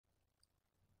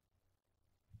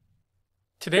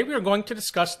Today we are going to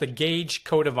discuss the Gage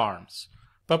coat of arms.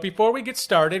 But before we get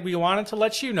started, we wanted to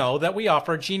let you know that we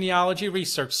offer genealogy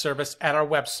research service at our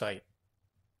website.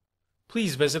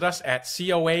 Please visit us at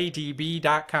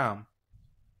coadb.com.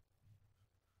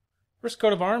 First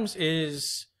coat of arms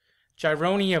is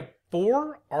Gyronny of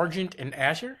 4, argent and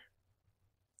azure.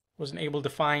 Wasn't able to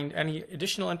find any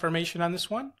additional information on this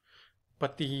one,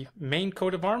 but the main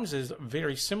coat of arms is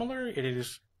very similar. It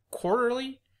is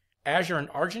quarterly, azure and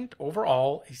argent,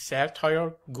 overall a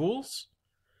saltire gules.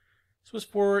 This was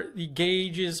for the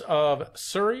Gages of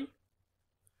Surrey.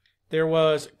 There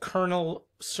was Colonel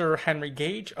Sir Henry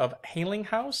Gage of Haling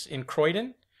House in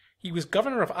Croydon. He was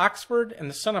governor of Oxford and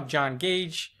the son of John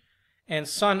Gage and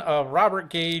son of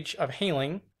Robert Gage of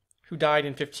Haling, who died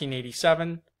in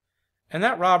 1587. And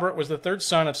that Robert was the third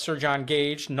son of Sir John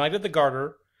Gage, Knight of the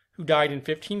Garter, who died in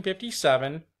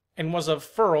 1557 and was of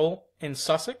Firle in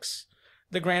Sussex,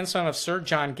 the grandson of Sir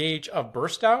John Gage of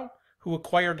Burstow, who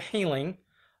acquired Haling,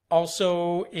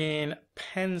 also in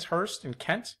Penshurst in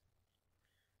Kent.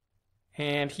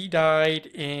 And he died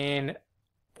in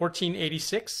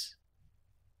 1486.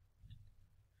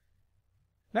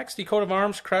 Next, the coat of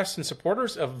arms, crest, and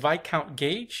supporters of Viscount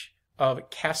Gage of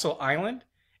Castle Island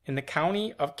in the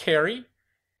County of Kerry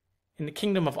in the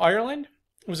Kingdom of Ireland.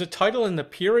 It was a title in the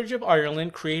Peerage of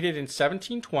Ireland created in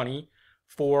 1720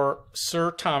 for Sir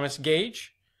Thomas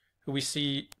Gage, who we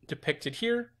see depicted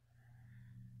here.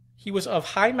 He was of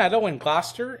High Meadow in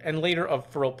Gloucester and later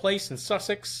of Firle Place in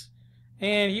Sussex.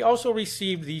 And he also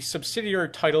received the subsidiary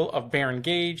title of Baron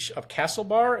Gage of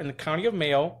Castlebar in the County of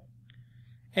Mayo.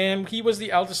 And he was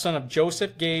the eldest son of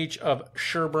Joseph Gage of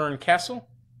Shirburn Castle.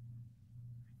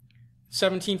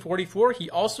 1744, he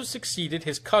also succeeded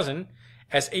his cousin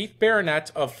as 8th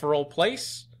Baronet of Firle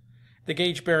Place. The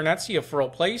Gage Baronetcy of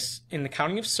Firle Place in the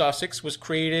County of Sussex was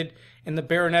created in the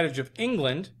Baronetage of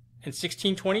England in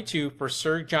 1622 for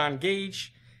Sir John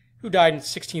Gage, who died in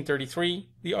 1633,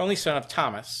 the only son of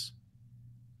Thomas.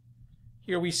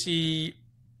 Here we see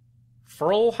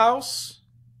Firle House,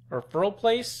 or Firle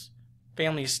Place,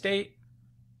 family estate,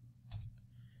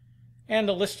 and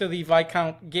a list of the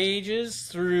Viscount Gages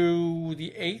through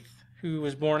the 8th, who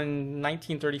was born in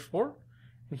 1934.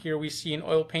 And here we see an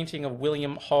oil painting of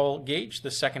William Hall Gage, the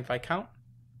 2nd Viscount.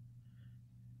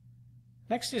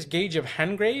 Next is Gage of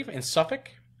Hengrave in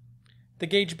Suffolk. The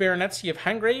Gage Baronetcy of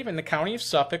Hengrave in the County of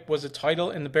Suffolk was a title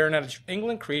in the Baronetage of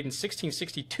England created in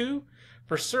 1662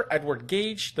 for Sir Edward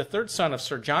Gage, the third son of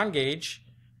Sir John Gage.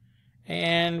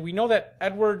 And we know that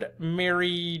Edward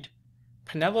married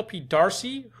Penelope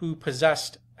Darcy, who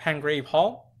possessed Hengrave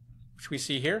Hall, which we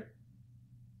see here.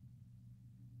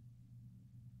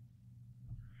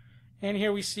 And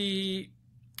here we see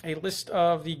a list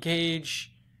of the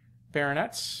Gage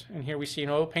baronets. And here we see an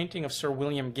oil painting of Sir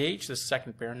William Gage, the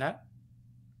 2nd Baronet.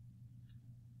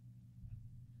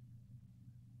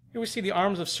 Here we see the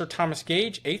arms of Sir Thomas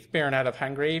Gage, 8th Baronet of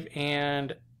Hengrave,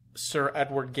 and Sir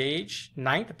Edward Gage,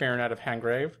 9th Baronet of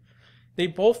Hengrave. They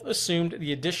both assumed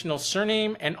the additional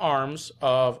surname and arms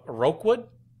of Rokewood.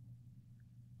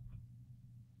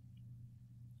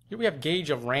 Here we have Gage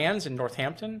of Rands in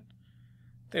Northampton.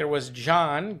 There was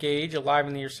John Gage, alive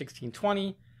in the year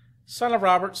 1620, son of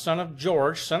Robert, son of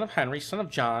George, son of Henry, son of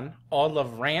John, all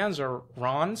of Rands or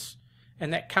Rons in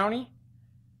that county.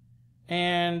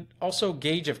 And also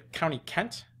Gage of County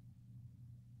Kent.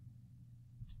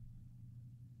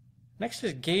 Next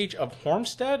is Gage of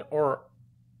Gage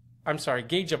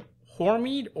of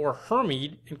Hormead or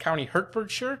Hermead in County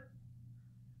Hertfordshire.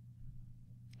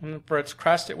 And for its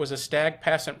crest, it was a stag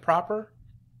passant proper.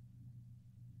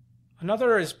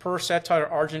 Another is per saltire,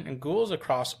 argent, and gules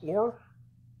across or.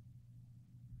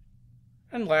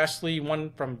 And lastly,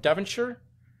 one from Devonshire,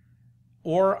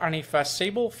 or on a fess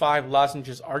sable, 5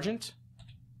 lozenges argent.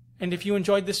 And if you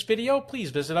enjoyed this video, please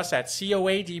visit us at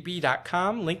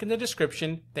coadb.com, link in the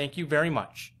description. Thank you very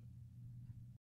much.